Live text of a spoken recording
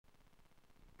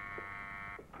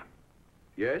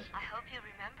Yes? I hope you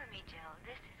remember me, Joe.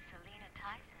 This is Selena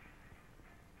Tyson.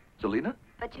 Selena?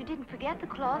 But you didn't forget the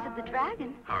Claws of the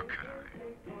Dragon. How could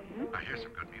I? I hear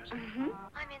some good music.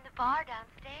 I'm in the bar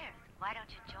downstairs. Why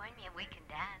don't you join me and we can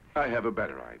dance? I have a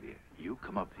better idea. You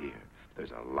come up here.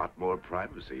 There's a lot more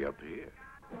privacy up here.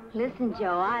 Listen,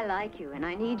 Joe, I like you, and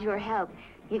I need your help.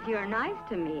 If you're nice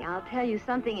to me, I'll tell you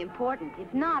something important.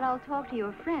 If not, I'll talk to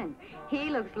your friend.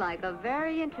 He looks like a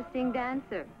very interesting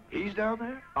dancer. He's down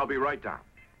there? I'll be right down.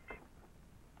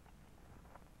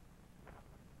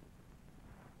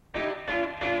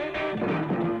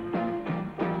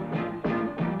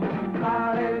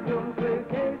 Mare dunque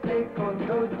che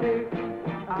secondo te,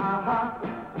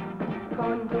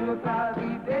 quando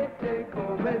mi vedete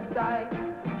come stai,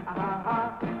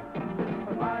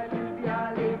 ormai mi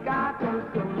ha legato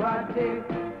solo a te,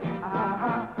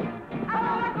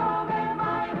 allora come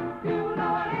mai tu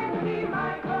non esci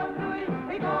mai con lui,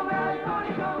 e come al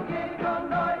solito vieni con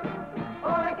noi,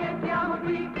 ora che siamo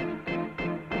qui, sì,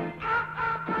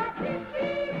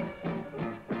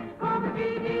 come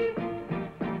vedi?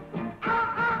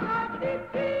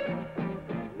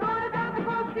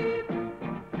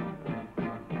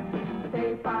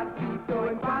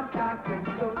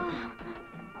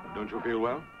 Don't you feel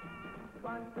well?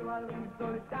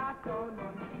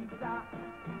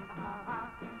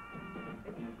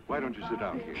 Why don't you sit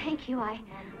down here? Thank you. I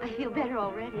feel better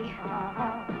already.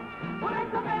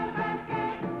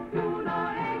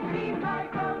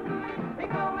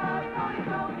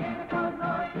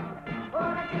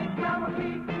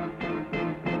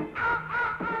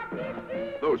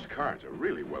 Those cards are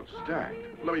really well stacked.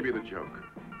 Let me be the joke.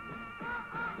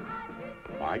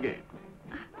 My game.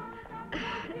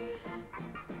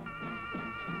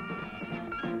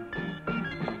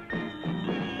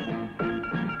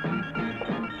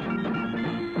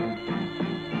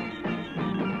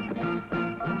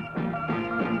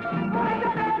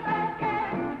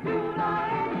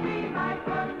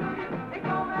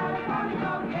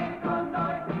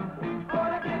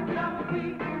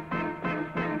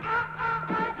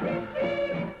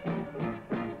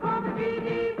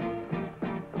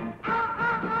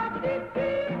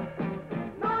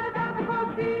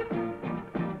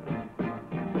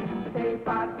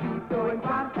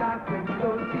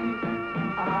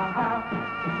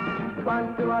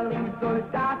 Quando al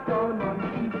risultato non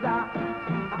si sa,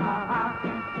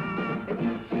 e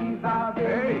dici va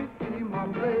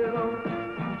benissimo, vero?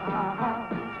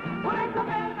 Vorrei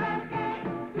sapere perché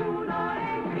tu non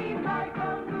esci mai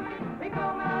con lui, e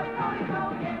come al solito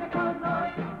viene con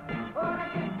noi, ora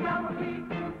che siamo qui.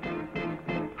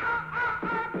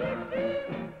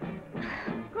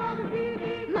 Come si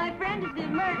dice? My friend has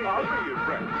been murdered. I'll be your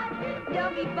friend.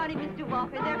 Don't be funny, Mr.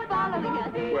 Walker. They're following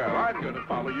us. Well, I'm going to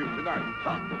follow you tonight.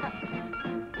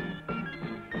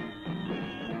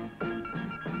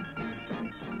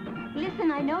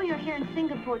 Listen, I know you're here in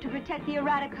Singapore to protect the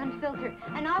Eradicon filter,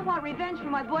 and I want revenge for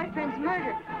my boyfriend's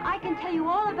murder. I can tell you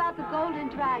all about the Golden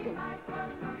Dragon.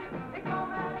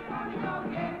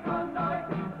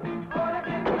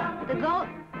 The gold...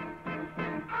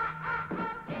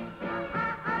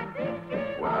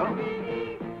 Well,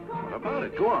 what about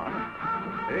it? Go on.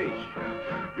 Hey,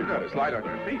 you're not as light on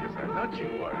your feet as I thought you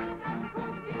were.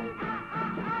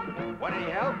 Want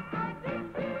any help?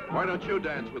 Why don't you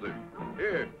dance with her?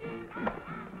 Here.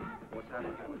 What's that?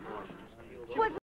 What